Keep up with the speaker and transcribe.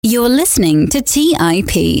You're listening to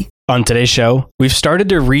TIP. On today's show, we've started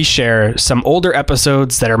to reshare some older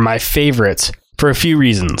episodes that are my favorites for a few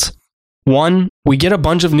reasons. One, we get a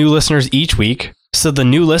bunch of new listeners each week, so the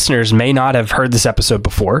new listeners may not have heard this episode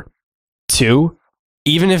before. Two,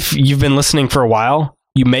 even if you've been listening for a while,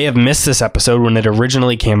 you may have missed this episode when it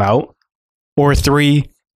originally came out. Or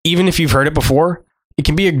three, even if you've heard it before, it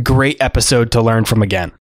can be a great episode to learn from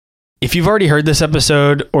again. If you've already heard this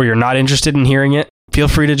episode or you're not interested in hearing it, feel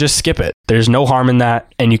free to just skip it. There's no harm in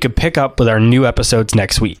that, and you can pick up with our new episodes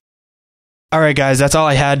next week. All right, guys, that's all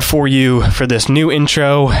I had for you for this new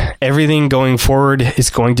intro. Everything going forward is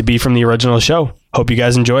going to be from the original show. Hope you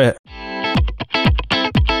guys enjoy it.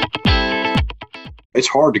 It's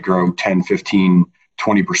hard to grow 10, 15,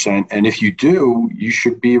 20%. And if you do, you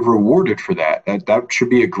should be rewarded for that. That should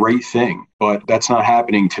be a great thing. But that's not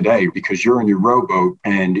happening today because you're in your rowboat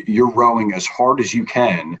and you're rowing as hard as you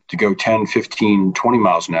can to go 10, 15, 20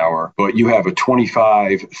 miles an hour. But you have a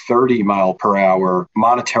 25, 30 mile per hour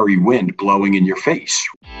monetary wind blowing in your face.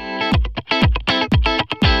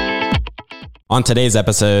 On today's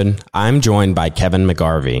episode, I'm joined by Kevin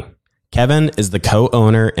McGarvey. Kevin is the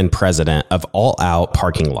co-owner and president of All Out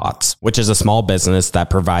Parking Lots, which is a small business that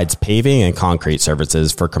provides paving and concrete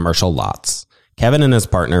services for commercial lots. Kevin and his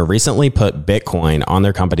partner recently put Bitcoin on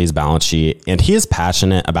their company's balance sheet, and he is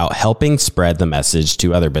passionate about helping spread the message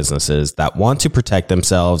to other businesses that want to protect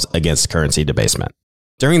themselves against currency debasement.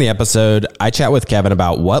 During the episode, I chat with Kevin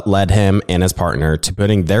about what led him and his partner to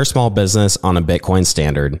putting their small business on a Bitcoin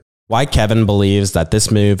standard, why Kevin believes that this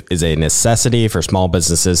move is a necessity for small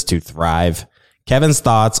businesses to thrive, Kevin's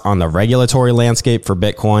thoughts on the regulatory landscape for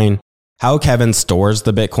Bitcoin, how Kevin stores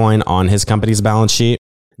the Bitcoin on his company's balance sheet,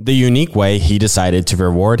 the unique way he decided to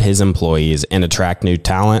reward his employees and attract new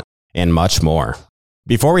talent, and much more.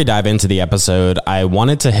 Before we dive into the episode, I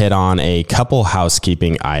wanted to hit on a couple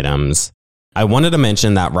housekeeping items. I wanted to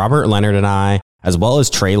mention that Robert Leonard and I, as well as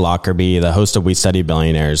Trey Lockerbie, the host of We Study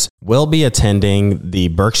Billionaires, will be attending the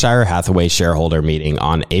Berkshire Hathaway shareholder meeting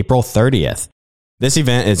on April 30th. This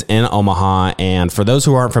event is in Omaha, and for those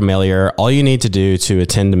who aren't familiar, all you need to do to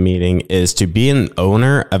attend the meeting is to be an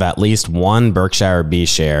owner of at least one Berkshire B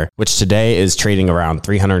share, which today is trading around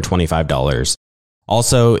 $325.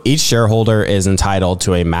 Also, each shareholder is entitled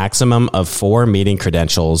to a maximum of 4 meeting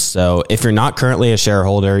credentials, so if you're not currently a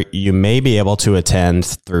shareholder, you may be able to attend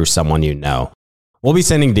through someone you know. We'll be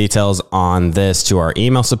sending details on this to our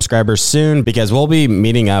email subscribers soon because we'll be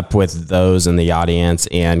meeting up with those in the audience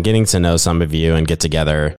and getting to know some of you and get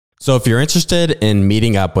together. So if you're interested in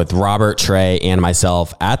meeting up with Robert, Trey, and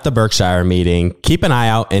myself at the Berkshire meeting, keep an eye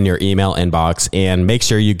out in your email inbox and make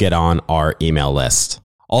sure you get on our email list.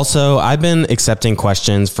 Also, I've been accepting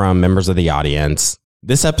questions from members of the audience.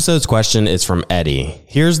 This episode's question is from Eddie.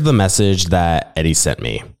 Here's the message that Eddie sent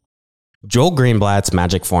me. Joel Greenblatt's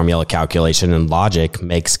magic formula calculation and logic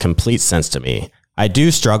makes complete sense to me. I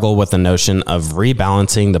do struggle with the notion of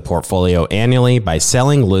rebalancing the portfolio annually by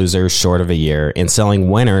selling losers short of a year and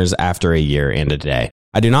selling winners after a year and a day.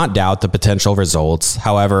 I do not doubt the potential results.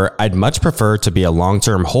 However, I'd much prefer to be a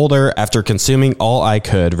long-term holder after consuming all I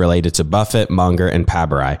could related to Buffett, Munger, and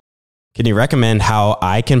Pabrai. Can you recommend how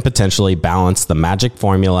I can potentially balance the magic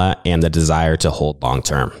formula and the desire to hold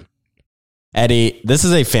long-term? Eddie, this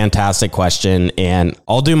is a fantastic question, and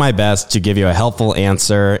I'll do my best to give you a helpful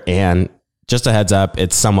answer, and just a heads up,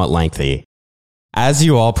 it's somewhat lengthy. As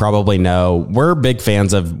you all probably know, we're big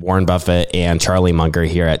fans of Warren Buffett and Charlie Munger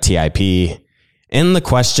here at TIP. In the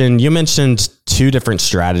question, you mentioned 2 different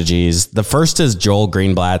strategies. The first is Joel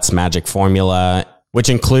Greenblatt's magic formula, which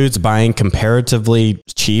includes buying comparatively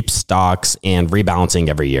cheap stocks and rebalancing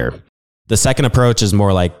every year. The second approach is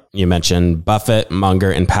more like you mentioned, Buffett,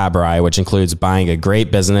 Munger, and Pabrai, which includes buying a great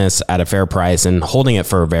business at a fair price and holding it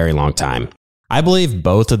for a very long time. I believe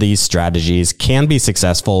both of these strategies can be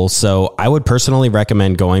successful, so I would personally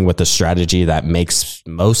recommend going with the strategy that makes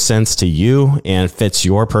most sense to you and fits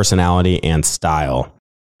your personality and style.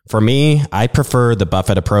 For me, I prefer the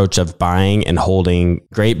Buffett approach of buying and holding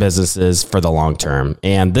great businesses for the long term,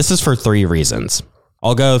 and this is for 3 reasons.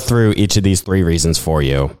 I'll go through each of these 3 reasons for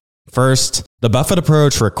you. First, the Buffett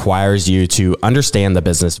approach requires you to understand the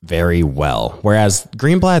business very well, whereas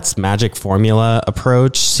Greenblatt's magic formula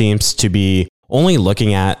approach seems to be only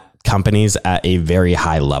looking at companies at a very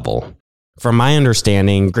high level. From my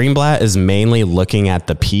understanding, Greenblatt is mainly looking at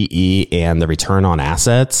the PE and the return on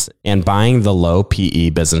assets and buying the low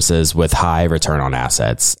PE businesses with high return on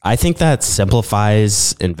assets. I think that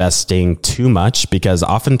simplifies investing too much because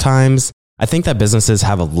oftentimes I think that businesses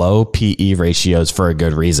have a low PE ratios for a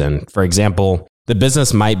good reason. For example, the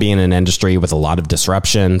business might be in an industry with a lot of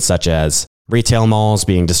disruption, such as retail malls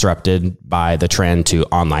being disrupted by the trend to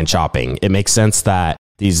online shopping. It makes sense that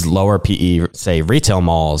these lower PE, say retail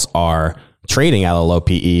malls, are trading at a low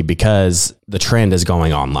PE because the trend is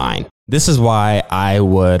going online. This is why I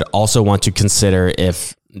would also want to consider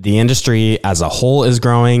if the industry as a whole is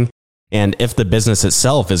growing and if the business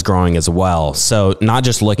itself is growing as well. So not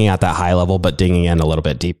just looking at that high level, but digging in a little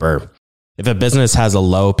bit deeper. If a business has a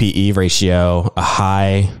low PE ratio, a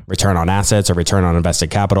high return on assets or return on invested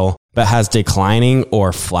capital, but has declining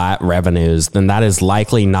or flat revenues, then that is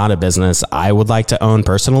likely not a business I would like to own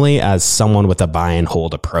personally as someone with a buy and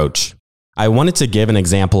hold approach. I wanted to give an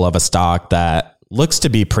example of a stock that looks to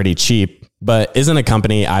be pretty cheap, but isn't a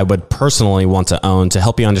company I would personally want to own to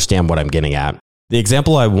help you understand what I'm getting at. The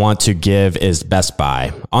example I want to give is Best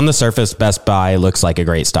Buy. On the surface, Best Buy looks like a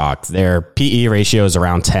great stock. Their PE ratio is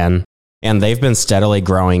around 10, and they've been steadily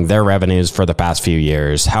growing their revenues for the past few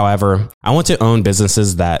years. However, I want to own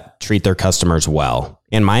businesses that treat their customers well.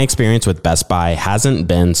 And my experience with Best Buy hasn't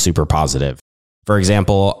been super positive. For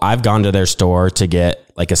example, I've gone to their store to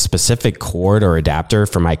get like a specific cord or adapter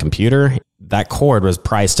for my computer. That cord was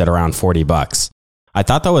priced at around $40. I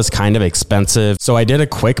thought that was kind of expensive, so I did a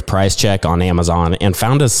quick price check on Amazon and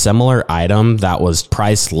found a similar item that was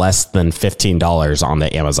priced less than $15 on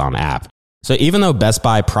the Amazon app. So even though Best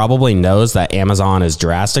Buy probably knows that Amazon is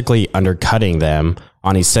drastically undercutting them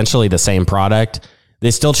on essentially the same product, they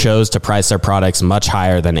still chose to price their products much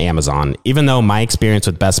higher than Amazon. Even though my experience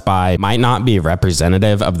with Best Buy might not be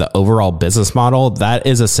representative of the overall business model, that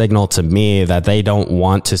is a signal to me that they don't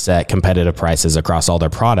want to set competitive prices across all their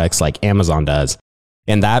products like Amazon does.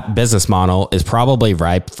 And that business model is probably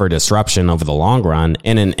ripe for disruption over the long run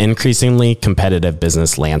in an increasingly competitive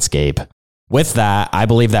business landscape. With that, I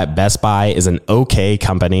believe that Best Buy is an okay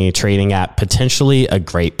company trading at potentially a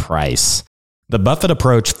great price. The Buffett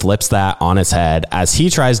approach flips that on its head as he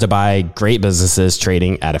tries to buy great businesses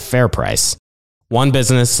trading at a fair price. One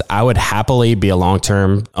business I would happily be a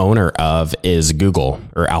long-term owner of is Google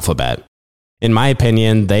or Alphabet. In my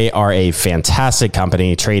opinion, they are a fantastic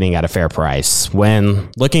company trading at a fair price. When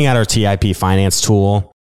looking at our TIP finance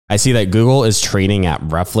tool, I see that Google is trading at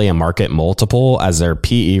roughly a market multiple as their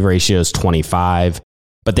PE ratio is 25,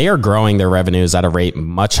 but they are growing their revenues at a rate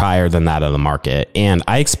much higher than that of the market. And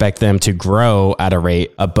I expect them to grow at a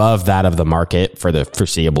rate above that of the market for the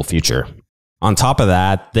foreseeable future. On top of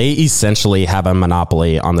that, they essentially have a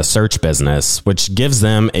monopoly on the search business, which gives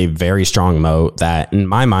them a very strong moat that, in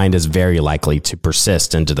my mind, is very likely to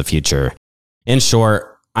persist into the future. In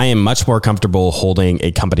short, I am much more comfortable holding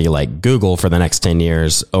a company like Google for the next 10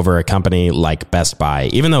 years over a company like Best Buy,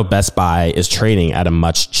 even though Best Buy is trading at a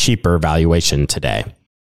much cheaper valuation today.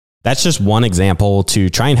 That's just one example to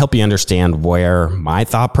try and help you understand where my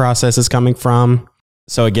thought process is coming from.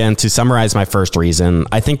 So again, to summarize my first reason,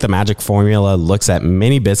 I think the magic formula looks at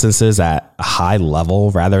many businesses at a high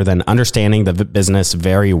level rather than understanding the business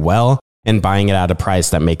very well and buying it at a price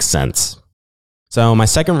that makes sense. So my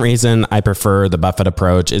second reason I prefer the Buffett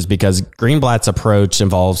approach is because Greenblatt's approach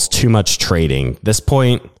involves too much trading. This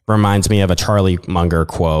point reminds me of a Charlie Munger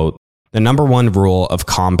quote. The number one rule of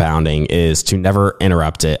compounding is to never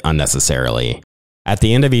interrupt it unnecessarily. At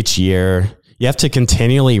the end of each year, you have to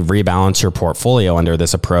continually rebalance your portfolio under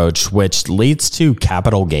this approach, which leads to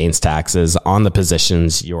capital gains taxes on the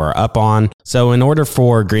positions you are up on. So in order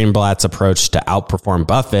for Greenblatt's approach to outperform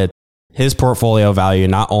Buffett, his portfolio value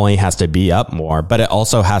not only has to be up more, but it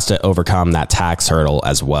also has to overcome that tax hurdle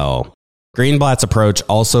as well. Greenblatt's approach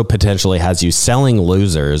also potentially has you selling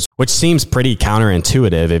losers, which seems pretty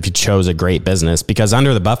counterintuitive if you chose a great business, because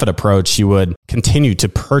under the Buffett approach, you would continue to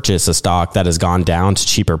purchase a stock that has gone down to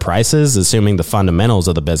cheaper prices, assuming the fundamentals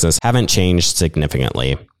of the business haven't changed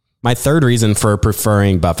significantly. My third reason for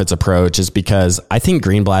preferring Buffett's approach is because I think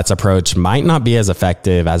Greenblatt's approach might not be as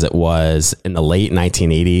effective as it was in the late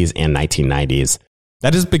 1980s and 1990s.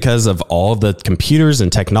 That is because of all of the computers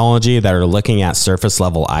and technology that are looking at surface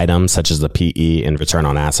level items such as the PE and return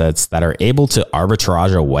on assets that are able to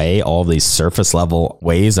arbitrage away all of these surface level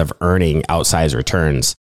ways of earning outsized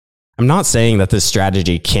returns. I'm not saying that this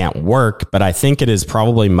strategy can't work, but I think it is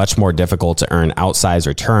probably much more difficult to earn outsized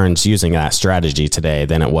returns using that strategy today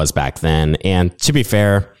than it was back then. And to be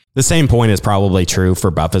fair, the same point is probably true for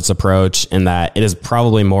Buffett's approach in that it is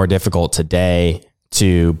probably more difficult today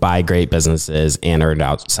to buy great businesses and earn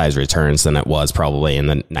outsized returns than it was probably in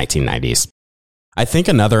the 1990s. I think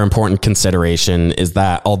another important consideration is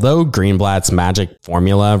that although Greenblatt's magic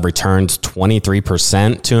formula returned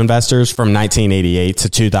 23% to investors from 1988 to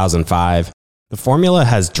 2005, the formula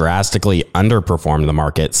has drastically underperformed the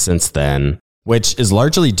market since then, which is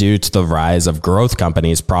largely due to the rise of growth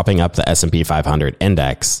companies propping up the S&P 500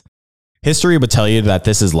 index. History would tell you that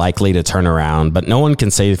this is likely to turn around, but no one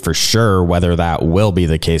can say for sure whether that will be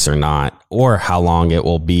the case or not, or how long it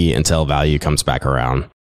will be until value comes back around.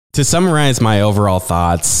 To summarize my overall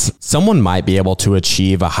thoughts, someone might be able to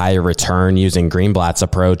achieve a higher return using Greenblatt's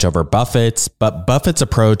approach over Buffett's, but Buffett's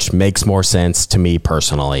approach makes more sense to me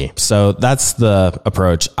personally. So that's the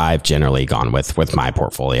approach I've generally gone with my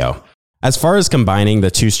portfolio. As far as combining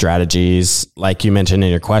the two strategies, like you mentioned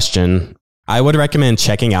in your question, I would recommend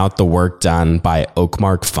checking out the work done by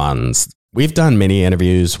Oakmark Funds. We've done many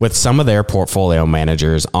interviews with some of their portfolio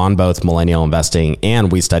managers on both Millennial Investing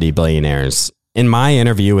and We Study Billionaires. In my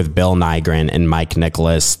interview with Bill Nygren and Mike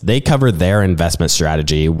Nicholas, they cover their investment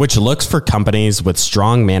strategy, which looks for companies with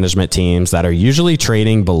strong management teams that are usually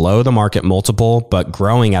trading below the market multiple, but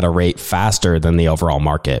growing at a rate faster than the overall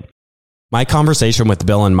market. My conversation with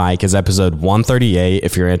Bill and Mike is episode 138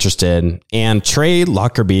 if you're interested. And Trey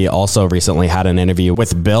Lockerbie also recently had an interview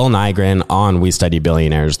with Bill Nygren on We Study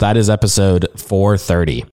Billionaires. That is episode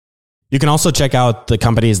 430. You can also check out the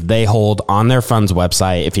companies they hold on their fund's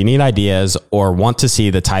website if you need ideas or want to see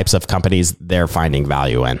the types of companies they're finding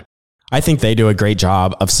value in. I think they do a great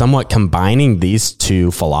job of somewhat combining these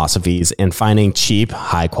two philosophies and finding cheap,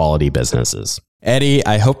 high-quality businesses. Eddie,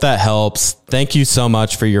 I hope that helps. Thank you so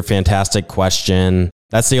much for your fantastic question.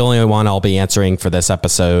 That's the only one I'll be answering for this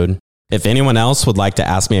episode. If anyone else would like to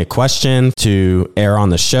ask me a question to air on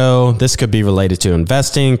the show, this could be related to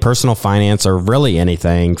investing, personal finance, or really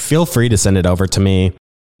anything, feel free to send it over to me.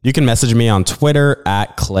 You can message me on Twitter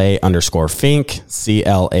at Clay_Fink,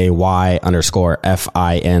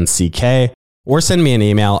 CLAY_FINCK, or send me an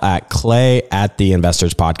email at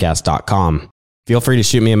clay@theinvestorspodcast.com. Feel free to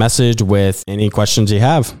shoot me a message with any questions you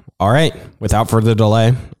have. All right, without further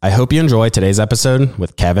delay, I hope you enjoy today's episode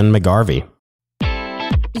with Kevin McGarvey.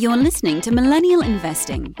 You're listening to Millennial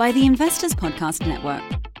Investing by the Investors Podcast Network,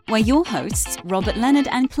 where your hosts, Robert Leonard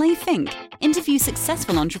and Clay Fink, interview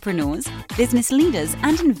successful entrepreneurs, business leaders,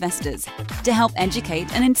 and investors to help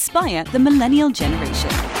educate and inspire the millennial generation.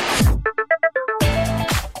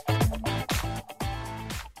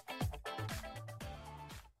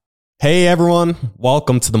 Hey everyone,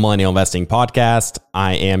 welcome to the Millennial Investing Podcast.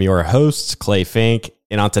 I am your host, Clay Fink,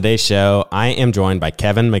 and on today's show, I am joined by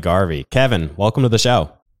Kevin McGarvey. Kevin, welcome to the show.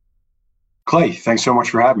 Clay, thanks so much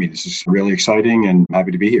for having me. This is really exciting and I'm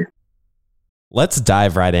happy to be here. Let's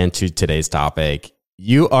dive right into today's topic.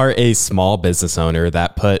 You are a small business owner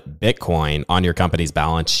that put Bitcoin on your company's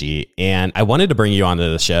balance sheet, and I wanted to bring you onto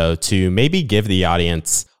the show to maybe give the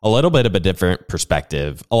audience a little bit of a different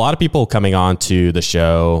perspective. A lot of people coming on to the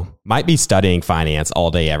show might be studying finance all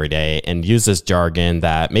day, every day, and use this jargon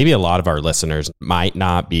that maybe a lot of our listeners might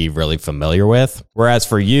not be really familiar with. Whereas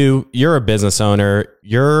for you, you're a business owner,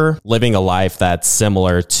 you're living a life that's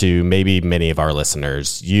similar to maybe many of our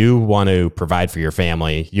listeners. You want to provide for your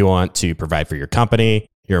family, you want to provide for your company,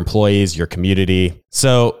 your employees, your community.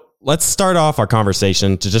 So let's start off our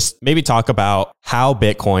conversation to just maybe talk about how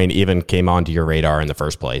Bitcoin even came onto your radar in the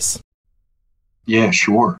first place. Yeah,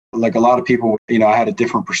 sure. Like a lot of people, I had a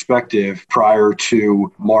different perspective prior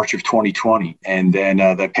to March of 2020. And then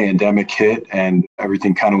the pandemic hit and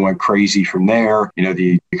everything kind of went crazy from there.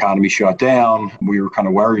 The economy shut down. We were kind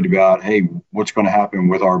of worried about, hey, what's going to happen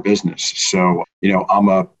with our business? So, I'm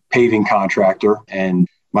a paving contractor, and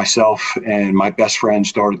myself and my best friend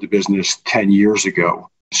started the business 10 years ago.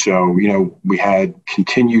 So, we had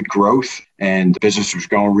continued growth and the business was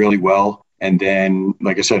going really well. And then,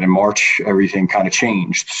 like I said, in March, everything kind of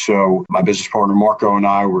changed. So my business partner, Marco, and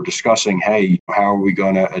I were discussing, hey, how are we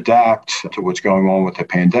going to adapt to what's going on with the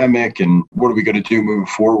pandemic? And what are we going to do moving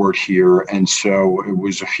forward here? And so it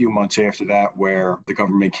was a few months after that where the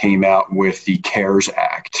government came out with the CARES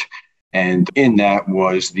Act. And in that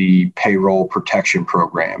was the payroll protection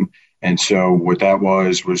program. And so what that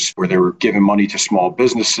was where they were giving money to small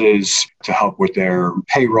businesses to help with their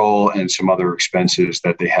payroll and some other expenses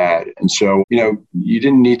that they had. And so, you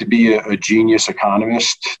didn't need to be a genius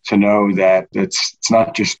economist to know that it's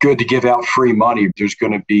not just good to give out free money. There's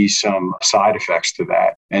going to be some side effects to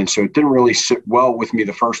that. And so it didn't really sit well with me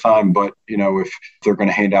the first time, but, if they're going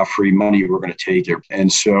to hand out free money, we're going to take it.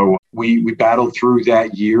 And so we battled through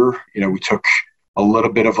that year. We took a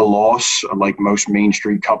little bit of a loss, like most Main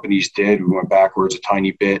Street companies did. We went backwards a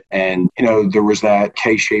tiny bit. And, there was that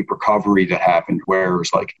K-shaped recovery that happened where it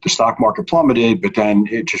was like the stock market plummeted, but then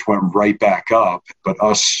it just went right back up. But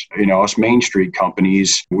us Main Street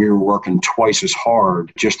companies, we were working twice as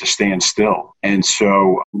hard just to stand still. And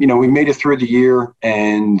so, we made it through the year.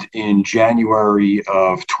 And in January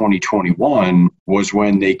of 2021 was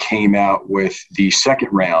when they came out with the second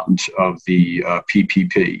round of the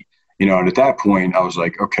PPP. And at that point, I was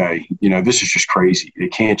like, okay, this is just crazy. They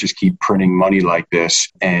can't just keep printing money like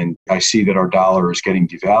this. And I see that our dollar is getting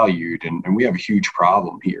devalued and we have a huge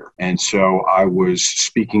problem here. And so I was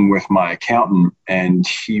speaking with my accountant and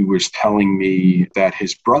he was telling me that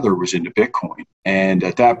his brother was into Bitcoin. And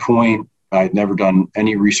at that point, I had never done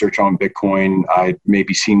any research on Bitcoin. I'd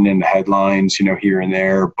maybe seen it in the headlines, here and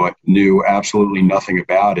there, but knew absolutely nothing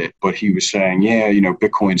about it. But he was saying,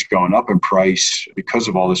 Bitcoin's going up in price because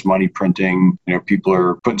of all this money printing. People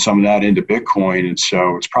are putting some of that into Bitcoin. And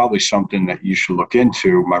so it's probably something that you should look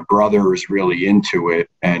into. My brother is really into it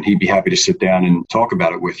and he'd be happy to sit down and talk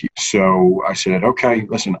about it with you. So I said, okay,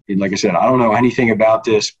 listen, like I said, I don't know anything about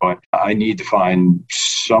this, but I need to find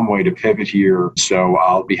some way to pivot here. So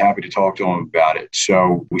I'll be happy to talk to him about it.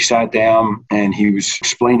 So we sat down and he was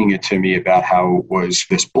explaining it to me about how it was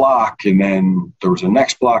this block. And then there was a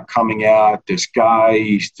next block coming out. This guy,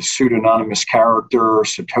 the pseudonymous character,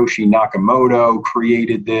 Satoshi Nakamoto,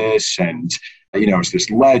 created this. And, it's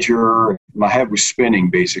this ledger. My head was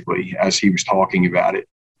spinning basically as he was talking about it.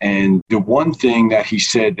 And the one thing that he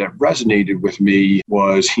said that resonated with me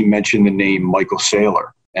was he mentioned the name Michael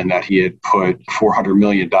Saylor and that he had put $400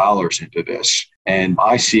 million into this. And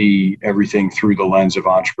I see everything through the lens of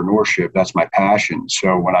entrepreneurship. That's my passion.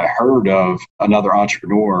 So when I heard of another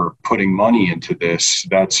entrepreneur putting money into this,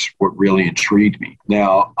 that's what really intrigued me.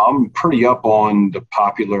 Now, I'm pretty up on the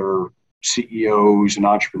popular CEOs and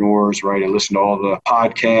entrepreneurs, right? I listen to all the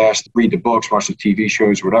podcasts, read the books, watch the TV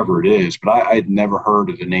shows, whatever it is. But I had never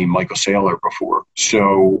heard of the name Michael Saylor before.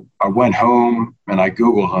 So I went home and I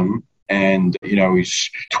Googled him. And, he's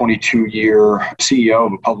 22-year CEO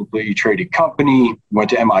of a publicly traded company, went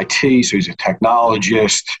to MIT, so he's a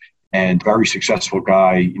technologist and very successful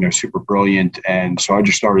guy, super brilliant. And so I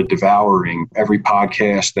just started devouring every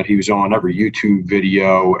podcast that he was on, every YouTube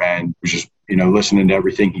video, and was just, listening to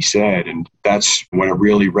everything he said. And that's when it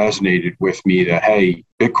really resonated with me that, hey,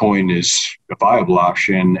 Bitcoin is a viable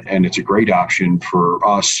option and it's a great option for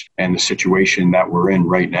us and the situation that we're in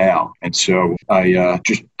right now. And so I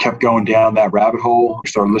just kept going down that rabbit hole,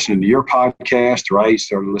 started listening to your podcast, right?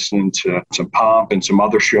 Started listening to some Pomp and some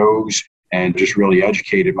other shows and just really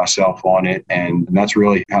educated myself on it. And that's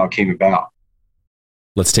really how it came about.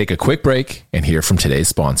 Let's take a quick break and hear from today's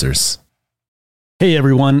sponsors. Hey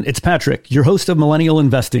everyone, it's Patrick, your host of Millennial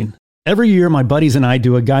Investing. Every year, my buddies and I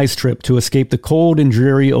do a guy's trip to escape the cold and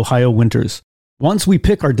dreary Ohio winters. Once we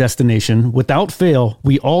pick our destination, without fail,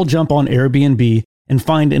 we all jump on Airbnb and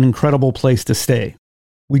find an incredible place to stay.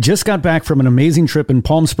 We just got back from an amazing trip in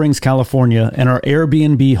Palm Springs, California, and our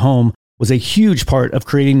Airbnb home was a huge part of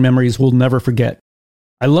creating memories we'll never forget.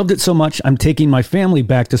 I loved it so much, I'm taking my family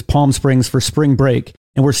back to Palm Springs for spring break,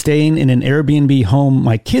 and we're staying in an Airbnb home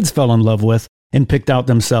my kids fell in love with and picked out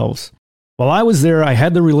themselves. While I was there, I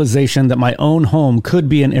had the realization that my own home could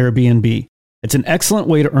be an Airbnb. It's an excellent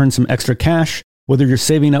way to earn some extra cash, whether you're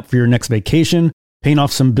saving up for your next vacation, paying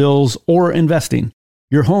off some bills, or investing.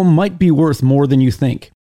 Your home might be worth more than you think.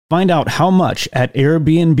 Find out how much at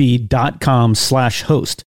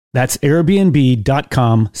airbnb.com/host. That's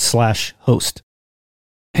airbnb.com/host.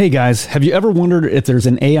 Hey guys, have you ever wondered if there's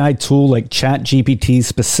an AI tool like ChatGPT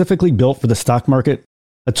specifically built for the stock market?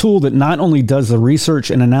 A tool that not only does the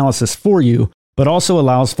research and analysis for you, but also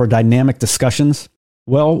allows for dynamic discussions?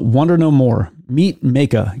 Well, wonder no more. Meet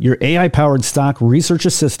Meka, your AI-powered stock research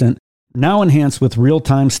assistant, now enhanced with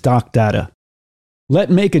real-time stock data. Let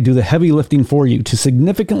Meka do the heavy lifting for you to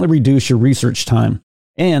significantly reduce your research time.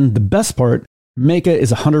 And the best part, Meka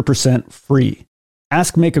is 100% free.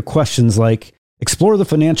 Ask Meka questions like, explore the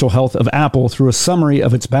financial health of Apple through a summary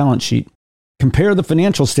of its balance sheet. Compare the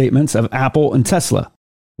financial statements of Apple and Tesla.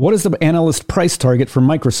 What is the analyst price target for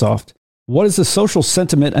Microsoft? What is the social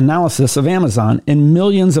sentiment analysis of Amazon? And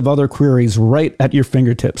millions of other queries right at your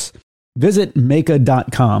fingertips. Visit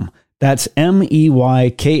Meka.com. That's MEYKA.com.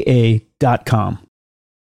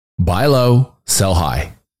 Buy low, sell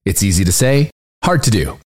high. It's easy to say, hard to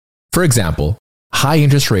do. For example, high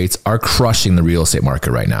interest rates are crushing the real estate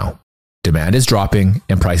market right now. Demand is dropping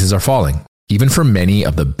and prices are falling, even for many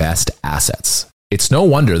of the best assets. It's no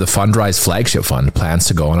wonder the Fundrise flagship fund plans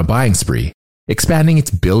to go on a buying spree, expanding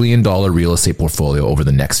its billion-dollar real estate portfolio over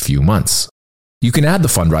the next few months. You can add the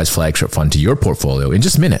Fundrise flagship fund to your portfolio in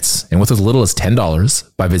just minutes and with as little as $10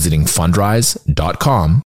 by visiting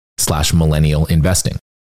fundrise.com/millennial investing.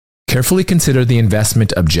 Carefully consider the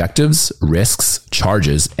investment objectives, risks,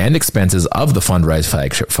 charges, and expenses of the Fundrise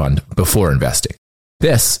flagship fund before investing.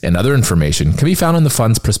 This and other information can be found in the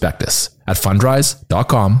fund's prospectus at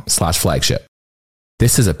fundrise.com/flagship.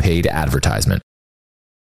 This is a paid advertisement.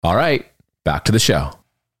 All right, back to the show.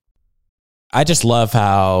 I just love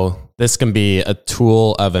how this can be a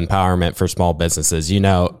tool of empowerment for small businesses. You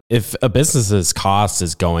know, if a business's cost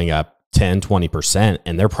is going up 10, 20%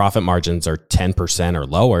 and their profit margins are 10% or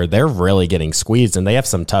lower, they're really getting squeezed and they have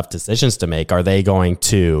some tough decisions to make. Are they going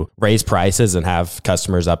to raise prices and have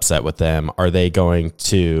customers upset with them? Are they going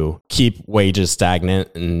to keep wages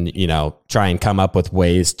stagnant and, you know, try and come up with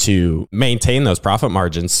ways to maintain those profit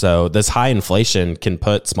margins? So this high inflation can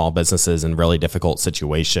put small businesses in really difficult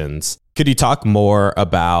situations. Could you talk more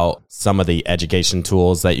about some of the education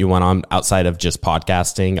tools that you went on outside of just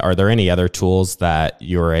podcasting? Are there any other tools that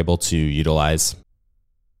you were able to utilize?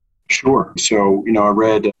 Sure. So, I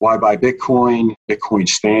read Why Buy Bitcoin, Bitcoin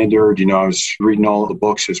Standard. I was reading all of the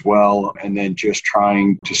books as well, and then just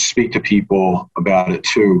trying to speak to people about it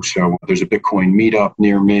too. So there's a Bitcoin meetup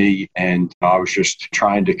near me, and I was just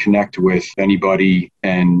trying to connect with anybody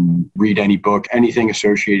and read any book, anything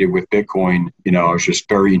associated with Bitcoin. I was just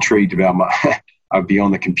very intrigued about I'd be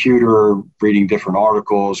on the computer reading different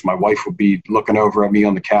articles. My wife would be looking over at me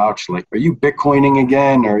on the couch like, are you Bitcoining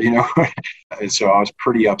again? Or, and so I was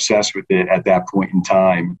pretty obsessed with it at that point in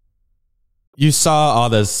time. You saw all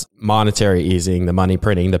this monetary easing, the money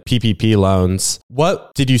printing, the PPP loans.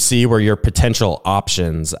 What did you see were your potential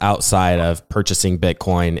options outside of purchasing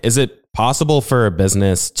Bitcoin? Is it possible for a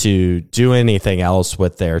business to do anything else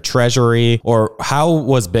with their treasury? Or how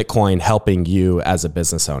was Bitcoin helping you as a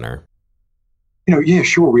business owner? Yeah,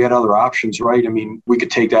 sure. We had other options, right? I mean, we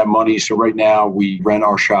could take that money. So right now we rent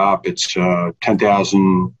our shop. It's a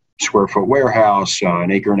 10,000 square foot warehouse,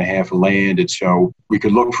 an acre and a half of land. And so we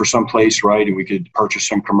could look for some place, right? And we could purchase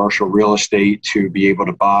some commercial real estate to be able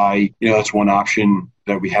to buy. That's one option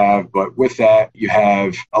that we have. But with that, you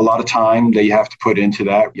have a lot of time that you have to put into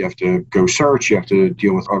that. You have to go search. You have to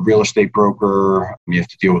deal with a real estate broker. You have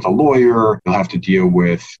to deal with a lawyer. You'll have to deal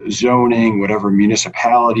with zoning, whatever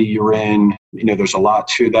municipality you're in. There's a lot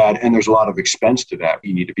to that. And there's a lot of expense to that.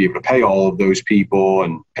 You need to be able to pay all of those people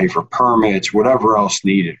and pay for permits, whatever else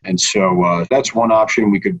needed. And so that's one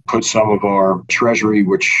option. We could put some of our treasury,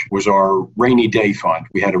 which was our rainy day fund.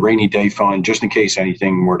 We had a rainy day fund just in case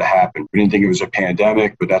anything were to happen. We didn't think it was a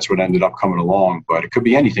pandemic, but that's what ended up coming along. But it could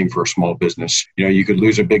be anything for a small business. You could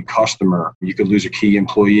lose a big customer. You could lose a key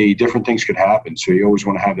employee. Different things could happen. So you always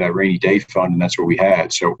want to have that rainy day fund. And that's what we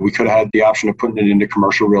had. So we could have had the option of putting it into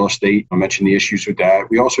commercial real estate. I mentioned the issues with that.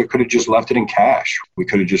 We also could have just left it in cash. We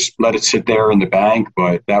could have just let it sit there in the bank,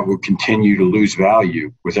 but that would continue to lose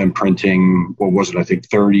value with them printing,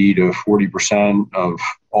 30 to 40% of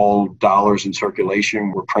all dollars in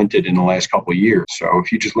circulation were printed in the last couple of years. So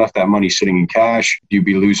if you just left that money sitting in cash, you'd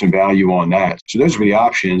be losing value on that. So those were the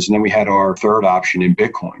options. And then we had our third option in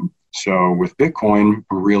Bitcoin. So with Bitcoin,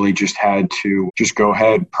 we really just had to just go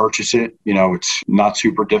ahead, purchase it. It's not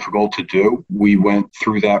super difficult to do. We went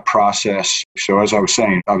through that process. So as I was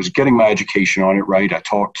saying, I was getting my education on it, right? I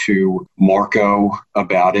talked to Marco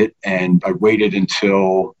about it, and I waited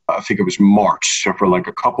until I think it was March. So for like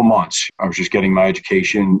a couple months, I was just getting my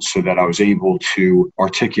education so that I was able to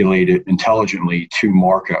articulate it intelligently to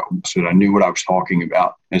Marco so that I knew what I was talking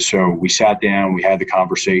about. And so we sat down, we had the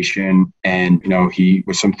conversation, and, he,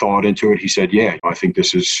 with some thought into it, he said, yeah, I think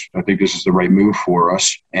this is the right move for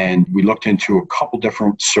us. And we looked into a couple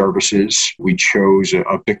different services. We chose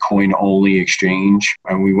a Bitcoin only exchange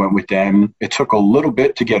and we went with them. It took a little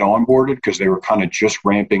bit to get onboarded because they were kind of just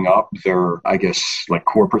ramping up their,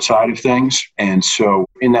 corporate side of things. And so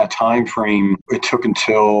in that time frame, it took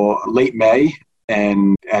until late May.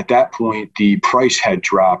 And at that point, the price had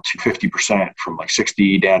dropped 50% from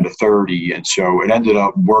 60 down to 30. And so it ended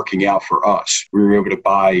up working out for us. We were able to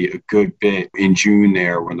buy a good bit in June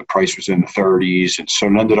there when the price was in the 30s. And so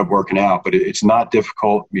it ended up working out. But it's not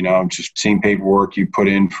difficult, just same paperwork you put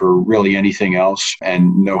in for really anything else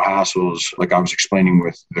and no hassles, like I was explaining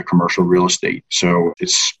with the commercial real estate. So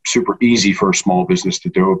it's super easy for a small business to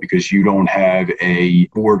do it because you don't have a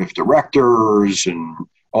board of directors and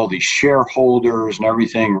all these shareholders and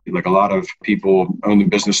everything. Like a lot of people own the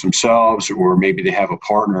business themselves, or maybe they have a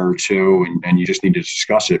partner or two, and you just need to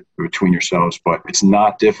discuss it between yourselves. But it's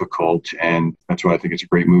not difficult, and that's why I think it's a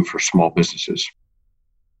great move for small businesses.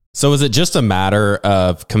 So is it just a matter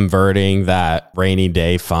of converting that rainy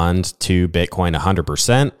day fund to Bitcoin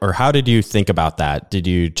 100%? Or how did you think about that? Did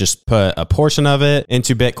you just put a portion of it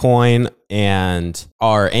into Bitcoin? And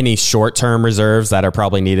are any short-term reserves that are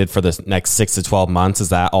probably needed for the next 6 to 12 months, is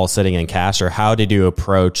that all sitting in cash? Or how did you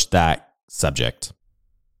approach that subject?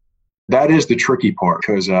 That is the tricky part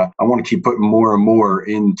because I want to keep putting more and more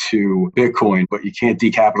into Bitcoin, but you can't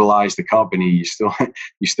decapitalize the company.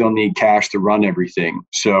 You still need cash to run everything.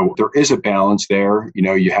 So there is a balance there.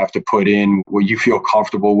 You have to put in what you feel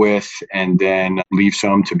comfortable with and then leave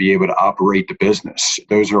some to be able to operate the business.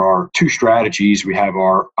 Those are our two strategies. We have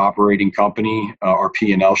our operating company, our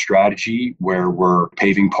P&L strategy, where we're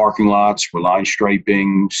paving parking lots, we're line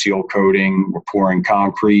striping, seal coating, we're pouring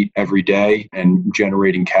concrete every day and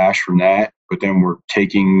generating cash from that. But then we're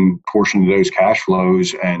taking a portion of those cash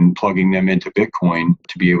flows and plugging them into Bitcoin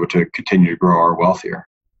to be able to continue to grow our wealth here.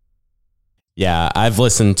 Yeah, I've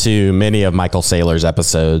listened to many of Michael Saylor's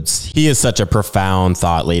episodes. He is such a profound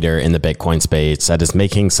thought leader in the Bitcoin space that is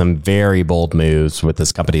making some very bold moves with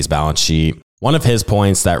his company's balance sheet. One of his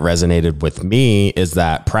points that resonated with me is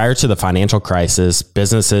that prior to the financial crisis,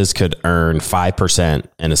 businesses could earn 5%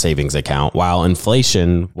 in a savings account, while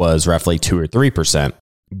inflation was roughly 2 or 3%.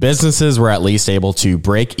 Businesses were at least able to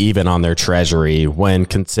break even on their treasury when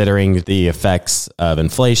considering the effects of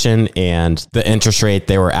inflation and the interest rate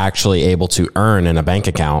they were actually able to earn in a bank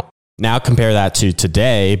account. Now compare that to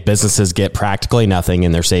today, businesses get practically nothing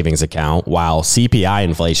in their savings account, while CPI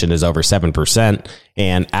inflation is over 7%,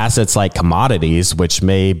 and assets like commodities, which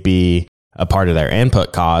may be a part of their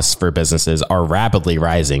input costs for businesses, are rapidly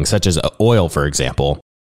rising, such as oil, for example.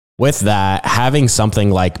 With that, having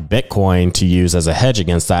something like Bitcoin to use as a hedge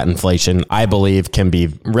against that inflation, I believe can be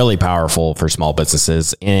really powerful for small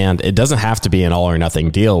businesses. And it doesn't have to be an all or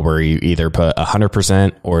nothing deal where you either put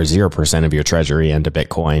 100% or 0% of your treasury into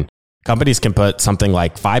Bitcoin. Companies can put something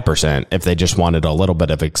like 5% if they just wanted a little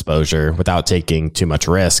bit of exposure without taking too much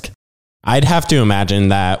risk. I'd have to imagine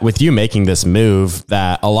that with you making this move,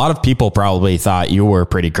 that a lot of people probably thought you were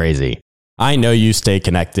pretty crazy. I know you stay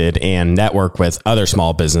connected and network with other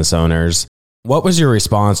small business owners. What was your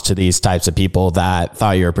response to these types of people that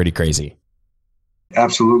thought you were pretty crazy?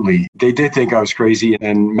 Absolutely. They did think I was crazy,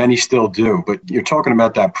 and many still do. But you're talking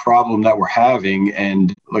about that problem that we're having.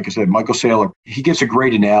 And like I said, Michael Saylor, he gives a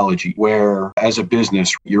great analogy where as a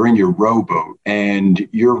business, you're in your rowboat and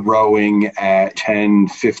you're rowing at 10,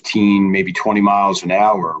 15, maybe 20 miles an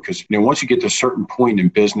hour. Because once you get to a certain point in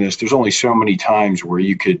business, there's only so many times where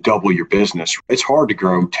you could double your business. It's hard to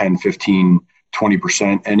grow 10, 15,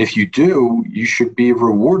 20%. And if you do, you should be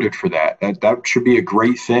rewarded for that. That should be a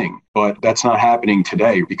great thing. But that's not happening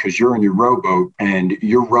today because you're in your rowboat and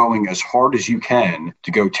you're rowing as hard as you can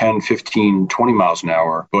to go 10, 15, 20 miles an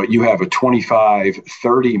hour. But you have a 25,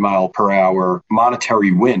 30 mile per hour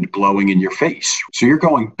monetary wind blowing in your face. So you're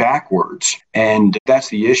going backwards. And that's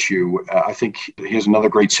the issue. I think here's another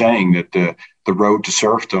great saying that the road to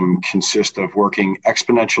serfdom consists of working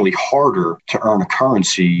exponentially harder to earn a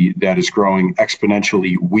currency that is growing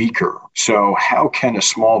exponentially weaker. So how can a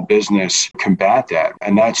small business combat that?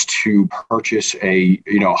 And that's to purchase a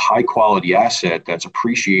high quality asset that's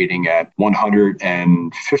appreciating at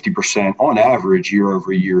 150% on average year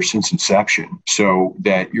over year since inception, so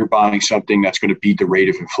that you're buying something that's going to beat the rate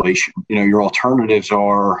of inflation. Your alternatives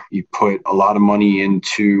are you put a lot of money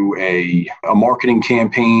into a marketing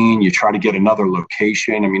campaign, you try to get another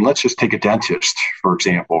location. I mean, let's just take a dentist, for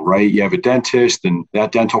example, right? You have a dentist and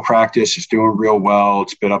that dental practice is doing real well.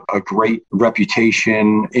 It's been up a great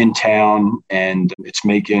reputation in town and it's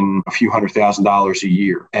making a few $100,000 a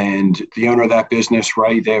year. And the owner of that business,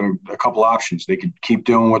 right, they have a couple options. They could keep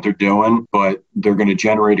doing what they're doing, but they're going to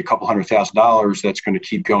generate a couple $100,000 that's going to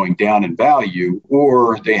keep going down in value,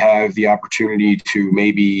 or they have the opportunity to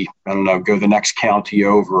maybe, go the next county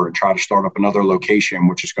over and try to start up another location,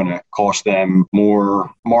 which is going to cost them more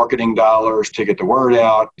marketing dollars to get the word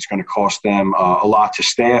out. It's going to cost them a lot to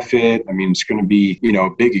staff it. I mean, it's going to be, a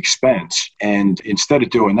big expense. And instead of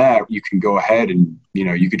doing that, you can go ahead and,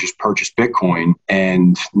 you could just purchase Bitcoin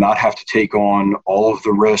and not have to take on all of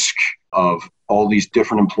the risk of all these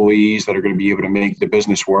different employees that are going to be able to make the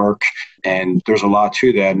business work. And there's a lot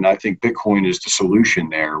to that. And I think Bitcoin is the solution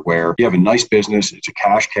there, where you have a nice business. It's a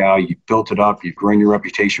cash cow. You've built it up. You've grown your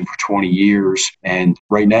reputation for 20 years. And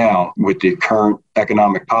right now, with the current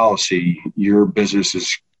economic policy, your business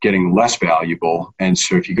is getting less valuable. And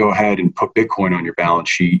so if you go ahead and put Bitcoin on your balance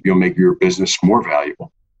sheet, you'll make your business more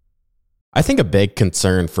valuable. I think a big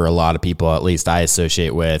concern for a lot of people, at least I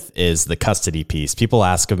associate with, is the custody piece. People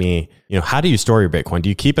ask me, how do you store your Bitcoin? Do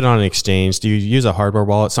you keep it on an exchange? Do you use a hardware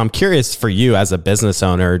wallet? So I'm curious for you as a business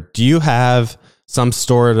owner, do you have some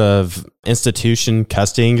sort of institution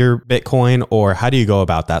custodying your Bitcoin, or how do you go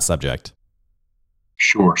about that subject?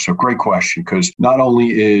 Sure. So great question, because not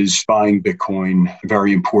only is buying Bitcoin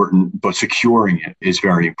very important, but securing it is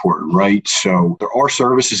very important, right? So there are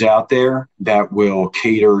services out there that will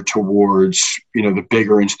cater towards, the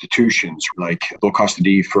bigger institutions like low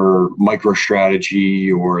custody for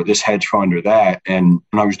MicroStrategy or this hedge fund or that. And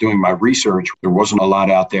when I was doing my research, there wasn't a lot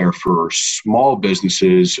out there for small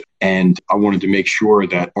businesses. And I wanted to make sure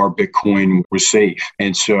that our Bitcoin was safe.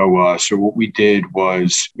 And so what we did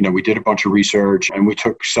was, we did a bunch of research and we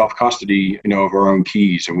took self-custody, of our own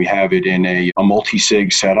keys, and we have it in a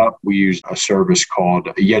multi-sig setup. We use a service called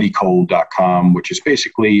YetiCold.com, which is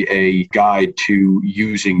basically a guide to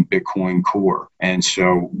using Bitcoin Core. And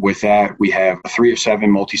so with that, we have a 3 of 7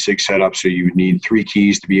 multi-sig setup. So you would need 3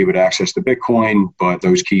 keys to be able to access the Bitcoin, but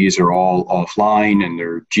those keys are all offline and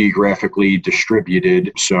they're geographically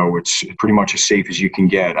distributed. So it's pretty much as safe as you can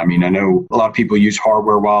get. I mean, I know a lot of people use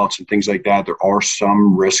hardware wallets and things like that. There are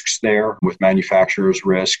some risks there with manufacturers'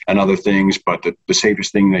 risk and other things, but the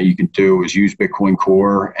safest thing that you can do is use Bitcoin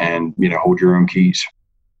Core and, hold your own keys.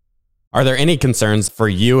 Are there any concerns for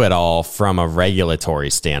you at all from a regulatory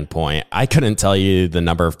standpoint? I couldn't tell you the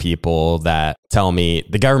number of people that tell me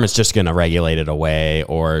the government's just going to regulate it away,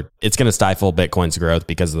 or it's going to stifle Bitcoin's growth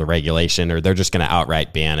because of the regulation, or they're just going to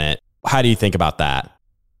outright ban it. How do you think about that?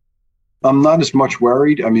 I'm not as much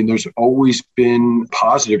worried. I mean, there's always been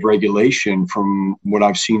positive regulation from what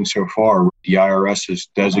I've seen so far. The IRS has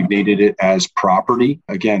designated it as property.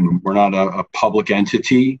 Again, we're not a public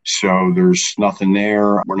entity, so there's nothing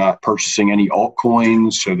there. We're not purchasing any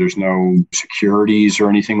altcoins, so there's no securities or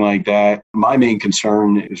anything like that. My main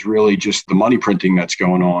concern is really just the money printing that's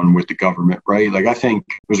going on with the government, right? Like, I think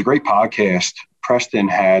it was a great podcast Preston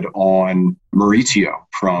had on Maurizio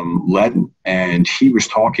from Leaden, and he was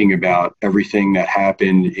talking about everything that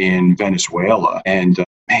happened in Venezuela. And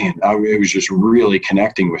it was just really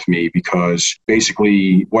connecting with me, because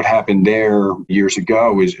basically what happened there years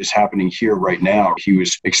ago is happening here right now. He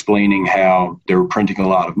was explaining how they were printing a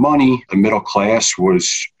lot of money. The middle class was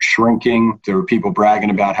shrinking. There were people bragging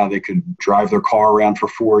about how they could drive their car around for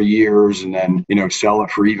 4 years and then, sell it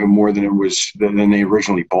for even more than than they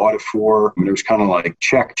originally bought it for. And it was kind of like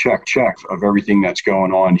check of everything that's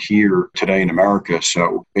going on here today in America.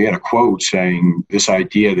 So they had a quote saying this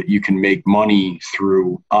idea that you can make money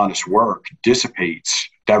through honest work dissipates.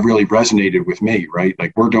 That really resonated with me, right?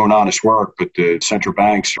 Like, we're doing honest work, but the central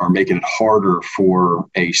banks are making it harder for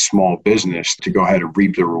a small business to go ahead and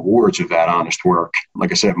reap the rewards of that honest work.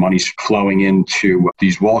 Like I said, money's flowing into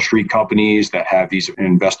these Wall Street companies that have these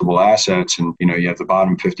investable assets. And, you have the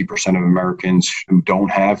bottom 50% of Americans who don't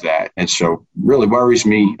have that. And so really worries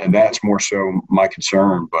me. And that's more so my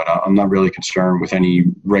concern, but I'm not really concerned with any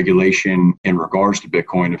regulation in regards to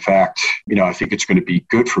Bitcoin. In fact, I think it's going to be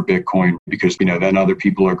good for Bitcoin, because, then other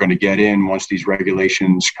people are going to get in. Once these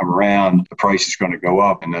regulations come around, the price is going to go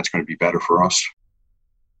up, and that's going to be better for us.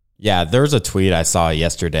 Yeah, there's a tweet I saw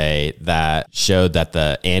yesterday that showed that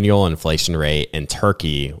the annual inflation rate in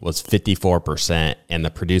Turkey was 54% and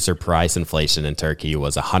the producer price inflation in Turkey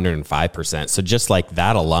was 105%. So just like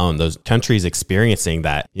that alone, those countries experiencing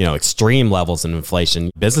that, extreme levels of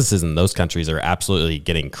inflation, businesses in those countries are absolutely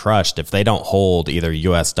getting crushed if they don't hold either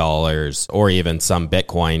US dollars or even some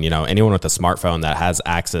Bitcoin. Anyone with a smartphone that has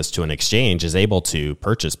access to an exchange is able to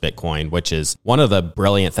purchase Bitcoin, which is one of the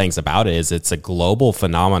brilliant things about it. Is it's a global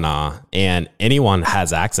phenomenon. And anyone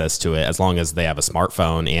has access to it as long as they have a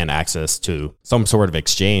smartphone and access to some sort of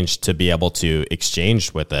exchange to be able to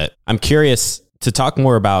exchange with it. I'm curious to talk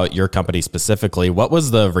more about your company specifically. What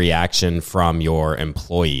was the reaction from your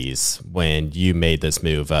employees when you made this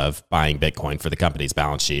move of buying Bitcoin for the company's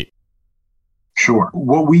balance sheet? Sure.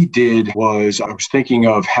 What we did was, I was thinking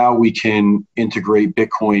of how we can integrate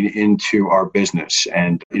Bitcoin into our business.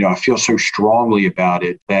 And, I feel so strongly about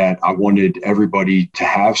it that I wanted everybody to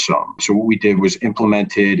have some. So what we did was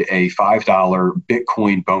implemented a $5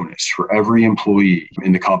 Bitcoin bonus for every employee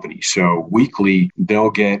in the company. So weekly, they'll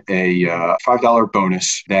get a $5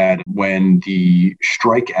 bonus that when the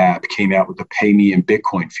Strike app came out with the Pay Me in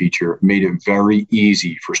Bitcoin feature, made it very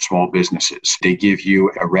easy for small businesses. They give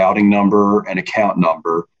you a routing number and account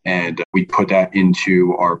number, and we put that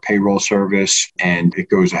into our payroll service, and it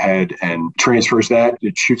goes ahead and transfers that.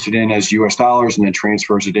 It shoots it in as US dollars and then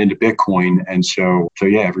transfers it into Bitcoin. And so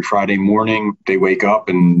every Friday morning they wake up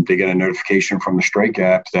and they get a notification from the Strike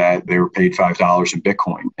app that they were paid $5 in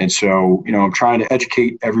Bitcoin. And so, I'm trying to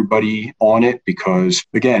educate everybody on it, because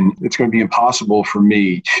again, it's going to be impossible for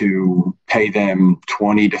me to pay them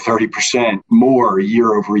 20 to 30% more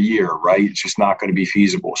year over year, right? It's just not going to be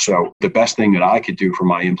feasible. So the best thing that I could do for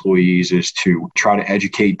my employees is to try to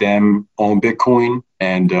educate them on Bitcoin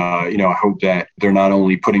And, I hope that they're not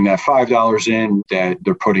only putting that $5 in, that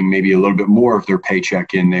they're putting maybe a little bit more of their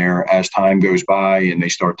paycheck in there as time goes by and they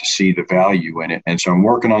start to see the value in it. And so I'm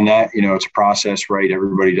working on that. It's a process, right?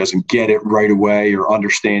 Everybody doesn't get it right away or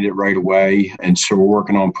understand it right away. And so we're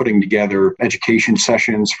working on putting together education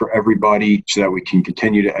sessions for everybody so that we can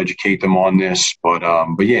continue to educate them on this. But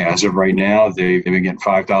yeah, as of right now, they've been getting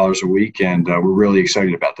 $5 a week, and we're really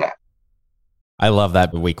excited about that. I love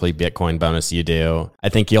that weekly Bitcoin bonus you do. I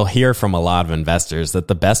think you'll hear from a lot of investors that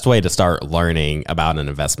the best way to start learning about an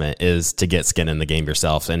investment is to get skin in the game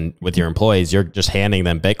yourself. And with your employees, you're just handing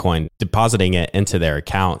them Bitcoin, depositing it into their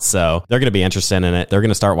account. So they're going to be interested in it. They're going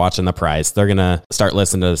to start watching the price. They're going to start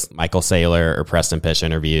listening to Michael Saylor or Preston Pysh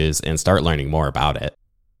interviews and start learning more about it.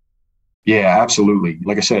 Yeah, absolutely.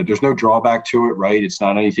 Like I said, there's no drawback to it, right? It's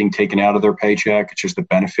not anything taken out of their paycheck. It's just a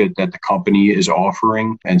benefit that the company is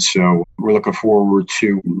offering. And so we're looking forward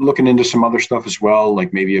to looking into some other stuff as well,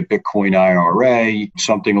 like maybe a Bitcoin IRA,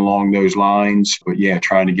 something along those lines. But yeah,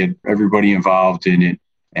 trying to get everybody involved in it.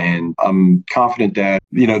 And I'm confident that,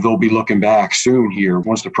 they'll be looking back soon here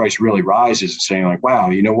once the price really rises and saying like, wow,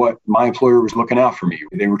 you know what? My employer was looking out for me.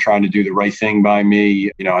 They were trying to do the right thing by me.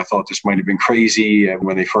 I thought this might have been crazy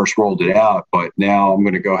when they first rolled it out, but now I'm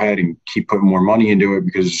going to go ahead and keep putting more money into it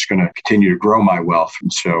because it's going to continue to grow my wealth.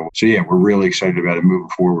 And so yeah, we're really excited about it moving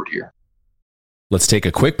forward here. Let's take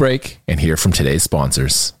a quick break and hear from today's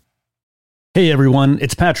sponsors. Hey everyone,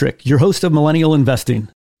 it's Patrick, your host of Millennial Investing.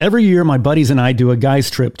 Every year, my buddies and I do a guy's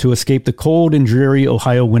trip to escape the cold and dreary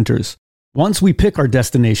Ohio winters. Once we pick our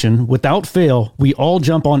destination, without fail, we all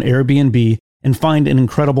jump on Airbnb and find an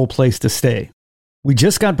incredible place to stay. We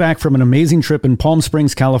just got back from an amazing trip in Palm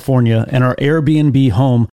Springs, California, and our Airbnb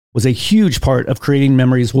home was a huge part of creating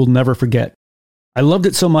memories we'll never forget. I loved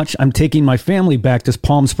it so much, I'm taking my family back to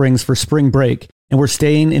Palm Springs for spring break, and we're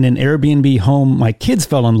staying in an Airbnb home my kids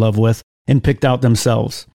fell in love with and picked out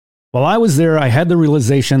themselves. While I was there, I had the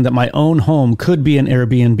realization that my own home could be an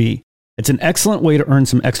Airbnb. It's an excellent way to earn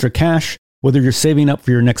some extra cash, whether you're saving up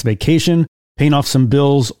for your next vacation, paying off some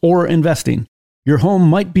bills, or investing. Your home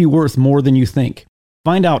might be worth more than you think.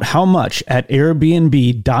 Find out how much at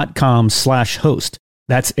airbnb.com/host.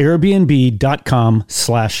 That's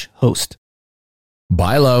airbnb.com/host.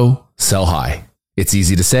 Buy low, sell high. It's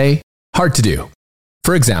easy to say, hard to do.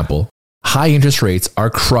 For example, high interest rates are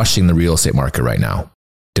crushing the real estate market right now.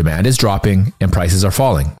 Demand is dropping and prices are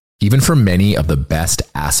falling, even for many of the best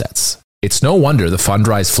assets. It's no wonder the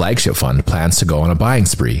Fundrise flagship fund plans to go on a buying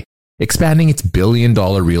spree, expanding its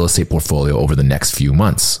billion-dollar real estate portfolio over the next few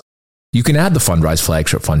months. You can add the Fundrise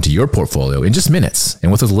flagship fund to your portfolio in just minutes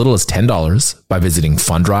and with as little as $10 by visiting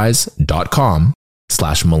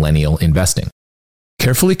fundrise.com/millennialinvesting.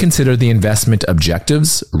 Carefully consider the investment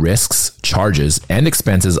objectives, risks, charges, and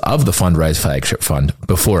expenses of the Fundrise flagship fund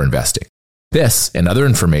before investing. This and other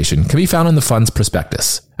information can be found in the fund's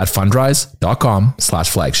prospectus at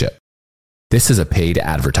fundrise.com/flagship. This is a paid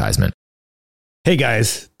advertisement. Hey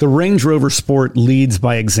guys, the Range Rover Sport leads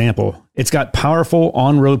by example. It's got powerful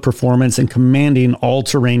on-road performance and commanding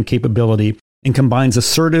all-terrain capability and combines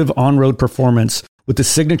assertive on-road performance with the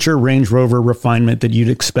signature Range Rover refinement that you'd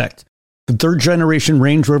expect. The third-generation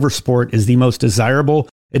Range Rover Sport is the most desirable,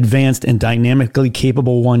 advanced, and dynamically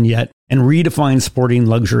capable one yet and redefines sporting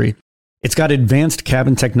luxury. It's got advanced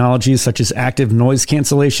cabin technologies such as active noise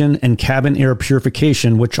cancellation and cabin air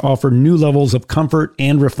purification, which offer new levels of comfort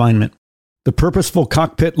and refinement. The purposeful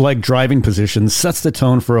cockpit-like driving position sets the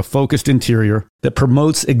tone for a focused interior that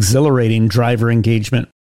promotes exhilarating driver engagement.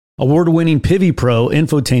 Award-winning Pivi Pro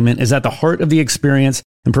infotainment is at the heart of the experience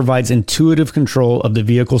and provides intuitive control of the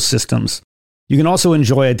vehicle systems. You can also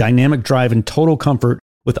enjoy a dynamic drive in total comfort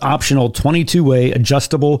with optional 22-way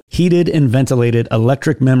adjustable, heated and ventilated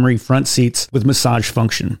electric memory front seats with massage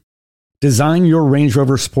function. Design your Range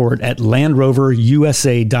Rover Sport at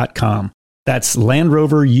LandRoverUSA.com. That's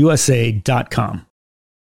LandRoverUSA.com.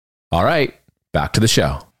 All right, back to the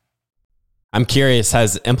show. I'm curious,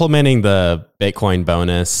 has implementing the Bitcoin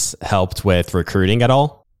bonus helped with recruiting at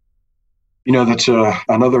all? That's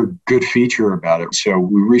another good feature about it. So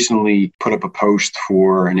we recently put up a post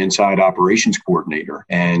for an inside operations coordinator,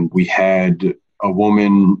 and we had a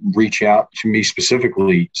woman reach out to me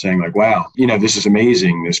specifically saying like, wow, this is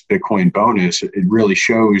amazing, this Bitcoin bonus. It really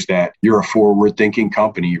shows that you're a forward-thinking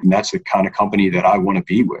company, and that's the kind of company that I want to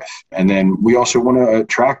be with. And then we also want to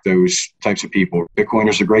attract those types of people.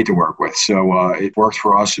 Bitcoiners are great to work with. So it works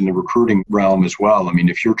for us in the recruiting realm as well. I mean,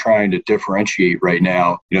 if you're trying to differentiate right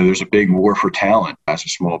now, there's a big war for talent as a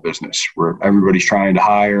small business where everybody's trying to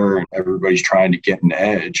hire and everybody's trying to get an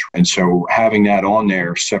edge. And so having that on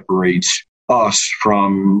there separates us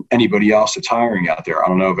from anybody else that's hiring out there. I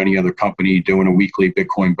don't know of any other company doing a weekly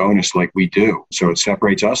Bitcoin bonus like we do. So it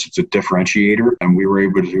separates us. It's a differentiator, and we were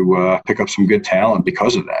able to pick up some good talent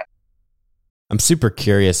because of that. I'm super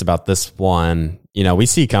curious about this one. We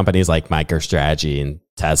see companies like MicroStrategy and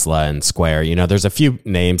Tesla and Square. There's a few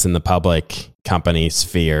names in the public company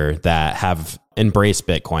sphere that have embraced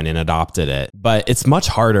Bitcoin and adopted it. But it's much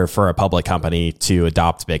harder for a public company to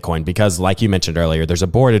adopt Bitcoin because, like you mentioned earlier, there's a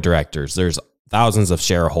board of directors, there's thousands of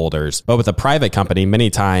shareholders. But with a private company, many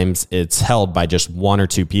times it's held by just one or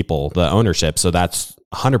two people, the ownership. So that's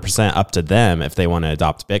 100% up to them if they want to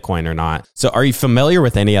adopt Bitcoin or not. So are you familiar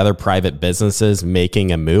with any other private businesses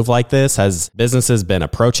making a move like this? Has businesses been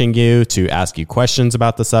approaching you to ask you questions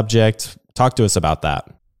about the subject? Talk to us about that.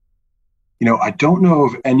 I don't know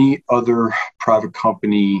of any other private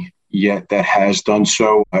company yet that has done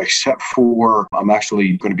so, except for I'm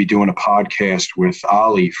actually going to be doing a podcast with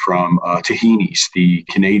Ali from Tahini's, the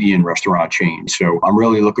Canadian restaurant chain. So I'm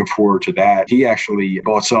really looking forward to that. He actually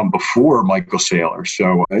bought some before Michael Saylor.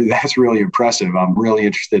 So that's really impressive. I'm really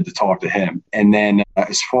interested to talk to him. And then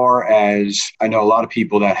as far as I know, a lot of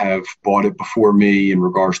people that have bought it before me in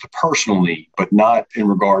regards to personally, but not in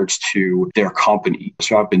regards to their company.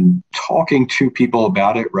 So I've been talking to people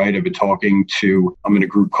about it, right? I'm in a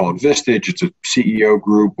group called Vistage. It's a CEO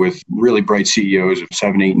group with really bright CEOs of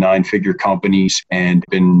 7, 8, 9-figure companies, and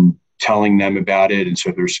been telling them about it. And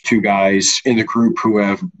so there's 2 guys in the group who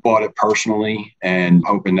have bought it personally and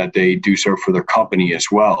hoping that they do so for their company as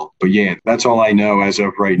well. But yeah, that's all I know as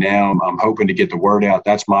of right now. I'm hoping to get the word out.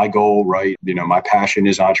 That's my goal, right? My passion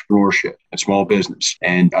is entrepreneurship and small business.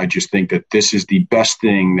 And I just think that this is the best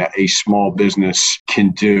thing that a small business can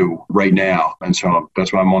do right now. And so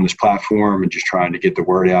that's why I'm on this platform and just trying to get the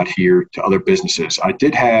word out here to other businesses. I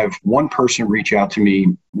did have one person reach out to me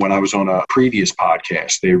when I was on a previous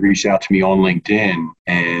podcast. They reached out to me on LinkedIn,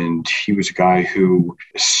 and he was a guy who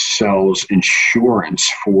sells insurance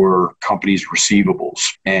for companies' receivables.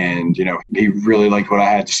 And, he really liked what I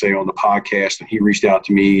had to say on the podcast. And he reached out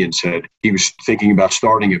to me and said he was thinking about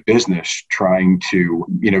starting a business, trying to,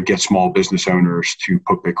 get small business owners to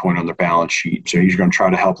put Bitcoin on their balance sheet. So he's going to try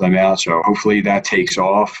to help them out. So hopefully that takes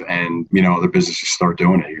off and, other businesses start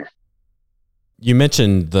doing it here. You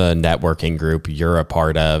mentioned the networking group you're a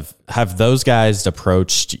part of. Have those guys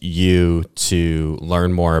approached you to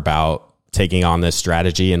learn more about taking on this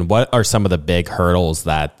strategy? And what are some of the big hurdles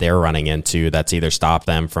that they're running into that's either stopped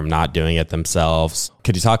them from not doing it themselves?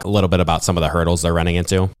 Could you talk a little bit about some of the hurdles they're running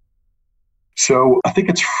into? So I think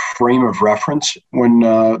it's frame of reference. When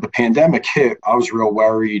the pandemic hit, I was real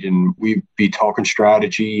worried, and we'd be talking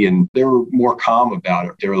strategy, and they were more calm about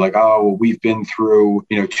it. They were like, oh, well, we've been through,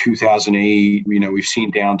 2008, we've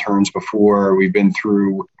seen downturns before. We've been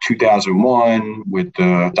through 2001 with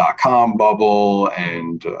the dot-com bubble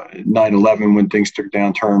and 9/11 when things took a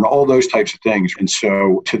downturn, all those types of things. And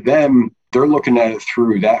so to them, they're looking at it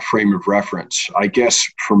through that frame of reference. I guess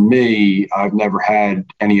for me, I've never had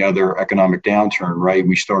any other economic downturn, right?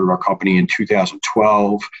 We started our company in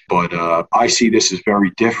 2012, but I see this as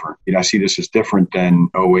very different. I see this as different than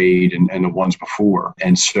 08 and the ones before.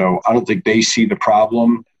 And so I don't think they see the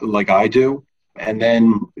problem like I do. And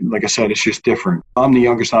then, like I said, it's just different. I'm the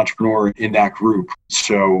youngest entrepreneur in that group.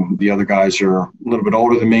 So the other guys are a little bit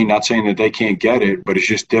older than me, not saying that they can't get it, but it's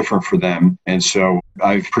just different for them. And so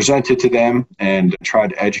I've presented to them and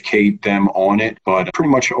tried to educate them on it, but pretty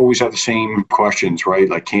much always have the same questions, right?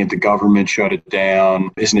 Like, can't the government shut it down?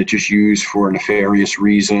 Isn't it just used for nefarious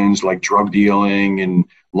reasons like drug dealing and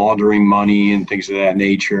laundering money and things of that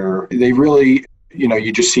nature? They really...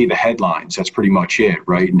 you just see the headlines. That's pretty much it,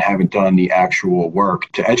 right? And haven't done the actual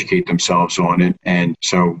work to educate themselves on it. And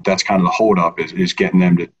so that's kind of the holdup is getting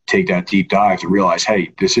them to take that deep dive to realize,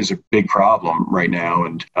 hey, this is a big problem right now,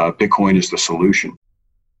 and Bitcoin is the solution.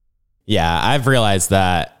 Yeah, I've realized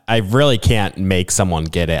that I really can't make someone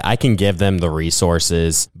get it. I can give them the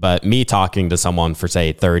resources, but me talking to someone for,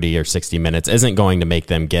 say, 30 or 60 minutes isn't going to make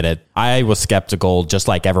them get it. I was skeptical just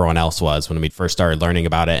like everyone else was when we first started learning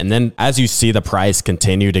about it. And then as you see the price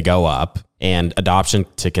continue to go up and adoption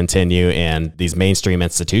to continue and these mainstream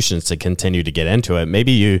institutions to continue to get into it,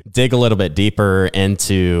 maybe you dig a little bit deeper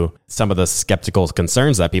into some of the skeptical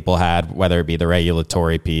concerns that people had, whether it be the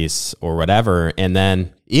regulatory piece or whatever. And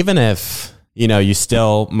then even if you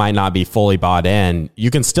still might not be fully bought in,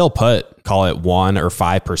 you can still call it 1 or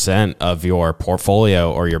 5% of your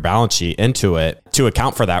portfolio or your balance sheet into it to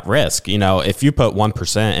account for that risk. If you put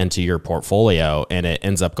 1% into your portfolio and it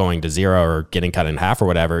ends up going to 0 or getting cut in half or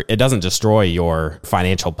whatever, it doesn't destroy your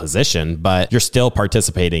financial position, but you're still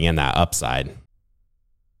participating in that upside.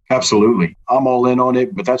 Absolutely. I'm all in on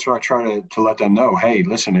it, but that's where I try to let them know, hey,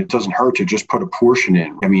 listen, it doesn't hurt to just put a portion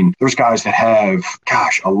in. I mean, there's guys that have,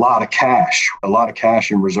 a lot of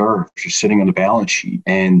cash in reserve just sitting on the balance sheet.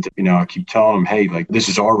 And, I keep telling them, hey, like, this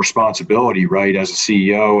is our responsibility, right? As a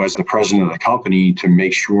CEO, as the president of the company, to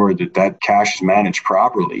make sure that that cash is managed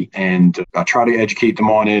properly. And I try to educate them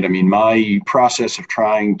on it. I mean, my process of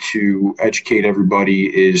trying to educate everybody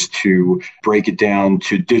is to break it down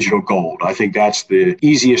to digital gold. I think that's the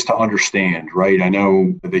easiest to understand, right? I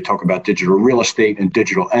know they talk about digital real estate and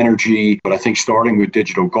digital energy, but I think starting with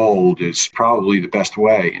digital gold is probably the best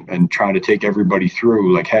way, and trying to take everybody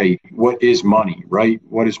through like, hey, what is money, right?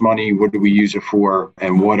 What is money? What do we use it for?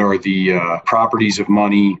 And what are the properties of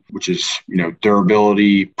money, which is,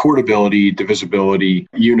 durability, portability, divisibility,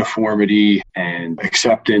 uniformity, and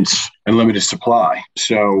acceptance, and limited supply.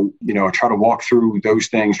 So, I try to walk through those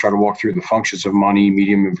things, try to walk through the functions of money,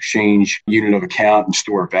 medium of exchange, unit of account, and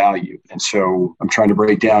store value. And so I'm trying to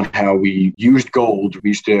break down how we used gold. We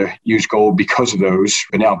used to use gold because of those,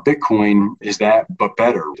 but now Bitcoin is that, but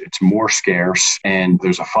better. It's more scarce and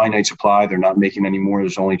there's a finite supply. They're not making any more.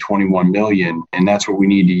 There's only 21 million. And that's what we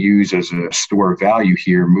need to use as a store of value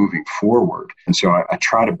here moving forward. And so I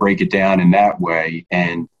try to break it down in that way.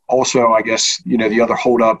 And also, I guess, the other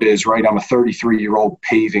holdup is, right, I'm a 33-year-old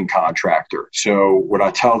paving contractor. So what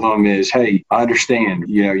I tell them is, hey, I understand,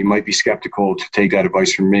 you might be skeptical to take that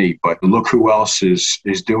advice from me, but look who else is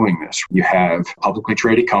doing this. You have publicly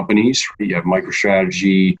traded companies. You have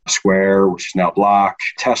MicroStrategy, Square, which is now Block,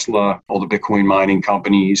 Tesla, all the Bitcoin mining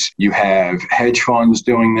companies. You have hedge funds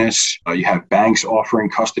doing this. You have banks offering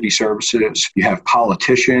custody services. You have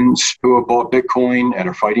politicians who have bought Bitcoin and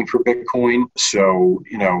are fighting for Bitcoin. So,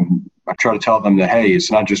 I try to tell them that, hey, it's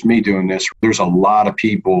not just me doing this. There's a lot of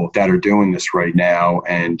people that are doing this right now.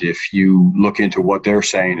 And if you look into what they're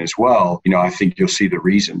saying as well, I think you'll see the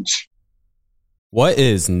reasons. What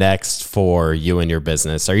is next for you and your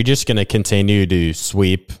business? Are you just going to continue to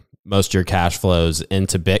sweep most of your cash flows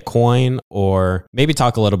into Bitcoin, or maybe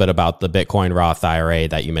talk a little bit about the Bitcoin Roth IRA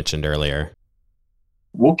that you mentioned earlier?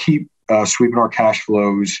 We'll keep sweeping our cash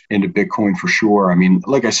flows into Bitcoin for sure. I mean,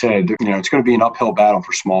 like I said, it's going to be an uphill battle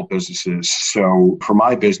for small businesses. So for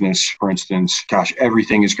my business, for instance,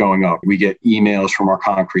 everything is going up. We get emails from our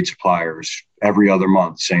concrete suppliers every other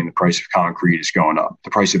month saying the price of concrete is going up.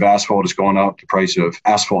 The price of asphalt is going up. The price of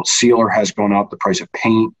asphalt sealer has gone up. The price of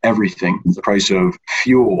paint, everything. The price of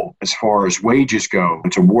fuel, as far as wages go,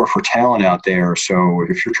 it's a war for talent out there. So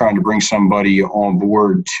if you're trying to bring somebody on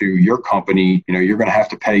board to your company, you're going to have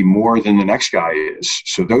to pay more than the next guy is.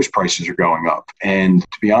 So those prices are going up. And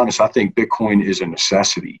to be honest, I think Bitcoin is a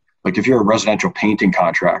necessity. Like if you're a residential painting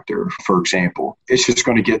contractor, for example, it's just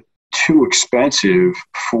going to get too expensive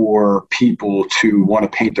for people to want to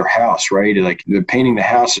paint their house, right? Like the painting the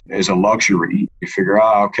house is a luxury. You figure,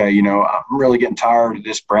 okay, I'm really getting tired of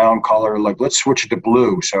this brown color. Like, let's switch it to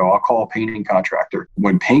blue. So I'll call a painting contractor.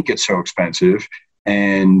 When paint gets so expensive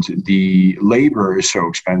and the labor is so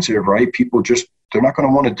expensive, right? People they're not going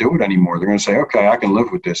to want to do it anymore. They're going to say, okay, I can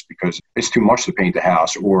live with this because it's too much to paint the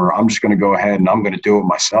house, or I'm just going to go ahead and I'm going to do it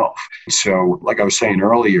myself. So like I was saying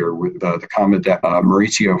earlier with the comment that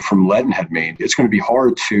Maurizio from Leaden had made, it's going to be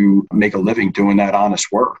hard to make a living doing that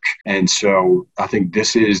honest work. And so I think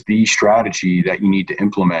this is the strategy that you need to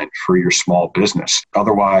implement for your small business.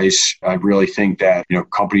 Otherwise, I really think that,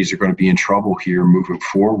 companies are going to be in trouble here moving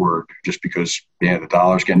forward just because, the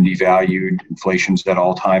dollar's getting devalued, inflation's at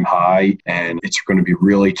all-time high, and it's going to be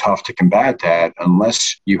really tough to combat that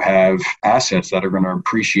unless you have assets that are going to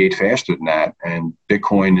appreciate faster than that. And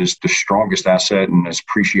Bitcoin is the strongest asset and has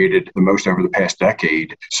appreciated the most over the past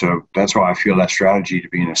decade. So that's why I feel that strategy to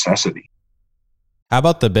be a necessity. How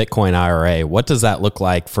about the Bitcoin IRA? What does that look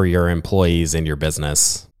like for your employees in your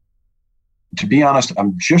business? To be honest,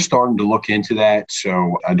 I'm just starting to look into that.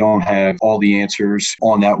 So I don't have all the answers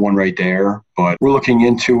on that one right there, but we're looking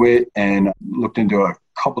into it and looked into a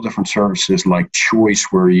couple different services like Choice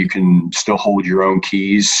where you can still hold your own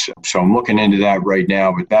keys. So I'm looking into that right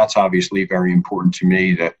now, but that's obviously very important to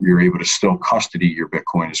me that you're able to still custody your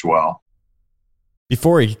Bitcoin as well.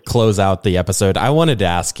 Before we close out the episode, I wanted to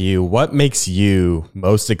ask you, what makes you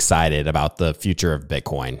most excited about the future of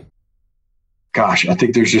Bitcoin? Gosh, I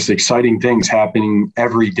think there's just exciting things happening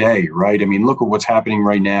every day, right? I mean, look at what's happening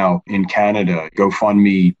right now in Canada.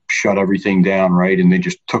 GoFundMe shut everything down, right? And they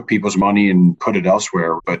just took people's money and put it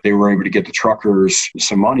elsewhere. But they were able to get the truckers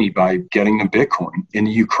some money by getting them Bitcoin. In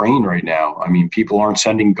the Ukraine right now, I mean, people aren't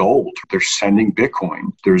sending gold. They're sending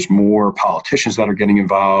Bitcoin. There's more politicians that are getting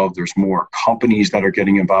involved. There's more companies that are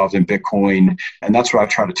getting involved in Bitcoin. And that's what I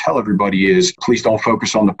try to tell everybody is, please don't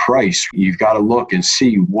focus on the price. You've got to look and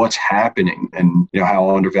see what's happening and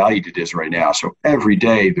how undervalued it is right now. So every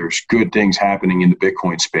day there's good things happening in the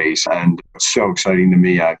Bitcoin space, and it's so exciting to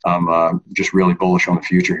me. I'm just really bullish on the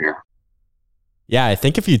future here. Yeah, I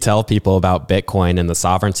think if you tell people about Bitcoin and the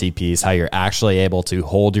sovereignty piece, how you're actually able to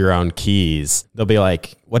hold your own keys, they'll be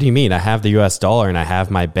like, what do you mean? I have the US dollar and I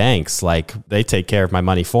have my banks, like they take care of my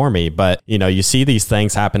money for me. But, you see these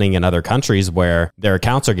things happening in other countries where their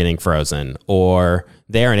accounts are getting frozen or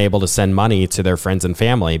they aren't able to send money to their friends and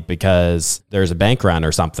family because there's a bank run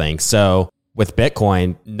or something. So with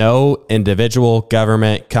Bitcoin, no individual,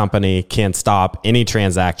 government, company can stop any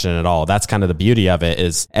transaction at all. That's kind of the beauty of it,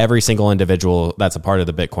 is every single individual that's a part of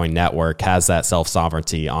the Bitcoin network has that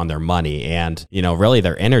self-sovereignty on their money and, really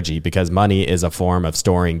their energy, because money is a form of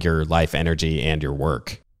storing your life energy and your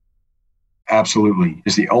work. Absolutely.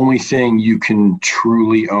 It's the only thing you can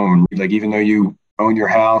truly own. Like, even though you own your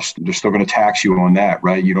house, they're still going to tax you on that,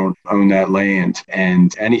 right? You don't own that land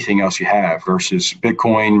and anything else you have. Versus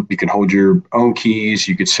Bitcoin, you can hold your own keys.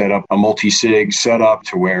 You could set up a multi-sig setup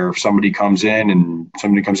to where if somebody comes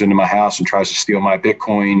into my house and tries to steal my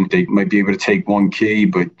Bitcoin, they might be able to take one key,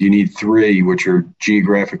 but you need 3, which are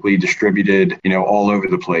geographically distributed, all over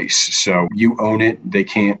the place. So you own it. They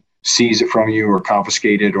can't seize it from you or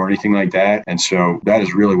confiscate it or anything like that. And so that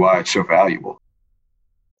is really why it's so valuable.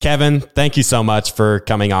 Kevin, thank you so much for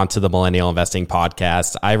coming on to the Millennial Investing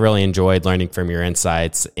Podcast. I really enjoyed learning from your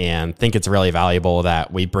insights and think it's really valuable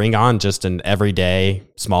that we bring on just an everyday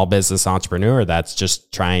small business entrepreneur that's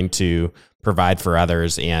just trying to provide for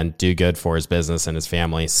others and do good for his business and his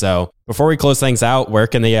family. So before we close things out, where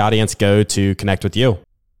can the audience go to connect with you?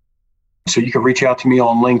 So you can reach out to me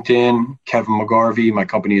on LinkedIn, Kevin McGarvey. My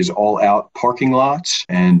company is All Out Parking Lots.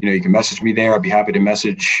 And, you can message me there. I'd be happy to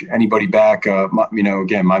message anybody back.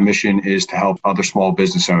 Again, my mission is to help other small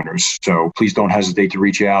business owners. So please don't hesitate to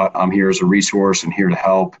reach out. I'm here as a resource and here to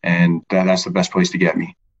help. And that's the best place to get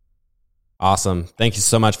me. Awesome. Thank you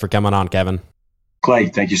so much for coming on, Kevin. Clay,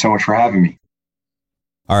 thank you so much for having me.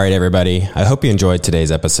 All right, everybody. I hope you enjoyed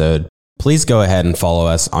today's episode. Please go ahead and follow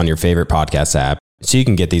us on your favorite podcast app so you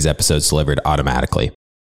can get these episodes delivered automatically.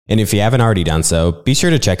 And if you haven't already done so, be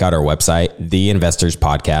sure to check out our website,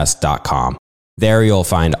 theinvestorspodcast.com. There you'll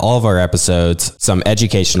find all of our episodes, some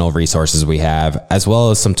educational resources we have, as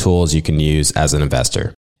well as some tools you can use as an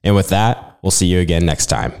investor. And with that, we'll see you again next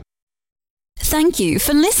time. Thank you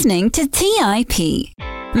for listening to TIP.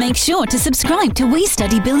 Make sure to subscribe to We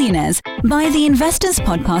Study Billionaires by the Investors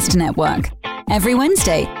Podcast Network. Every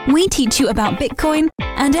Wednesday, we teach you about Bitcoin,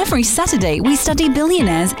 and every Saturday, we study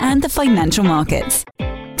billionaires and the financial markets.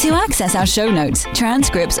 To access our show notes,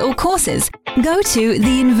 transcripts, or courses, go to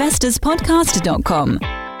theinvestorspodcast.com.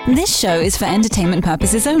 This show is for entertainment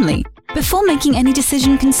purposes only. Before making any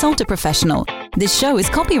decision, consult a professional. This show is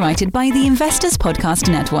copyrighted by the Investors Podcast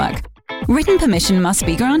Network. Written permission must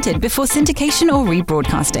be granted before syndication or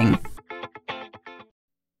rebroadcasting.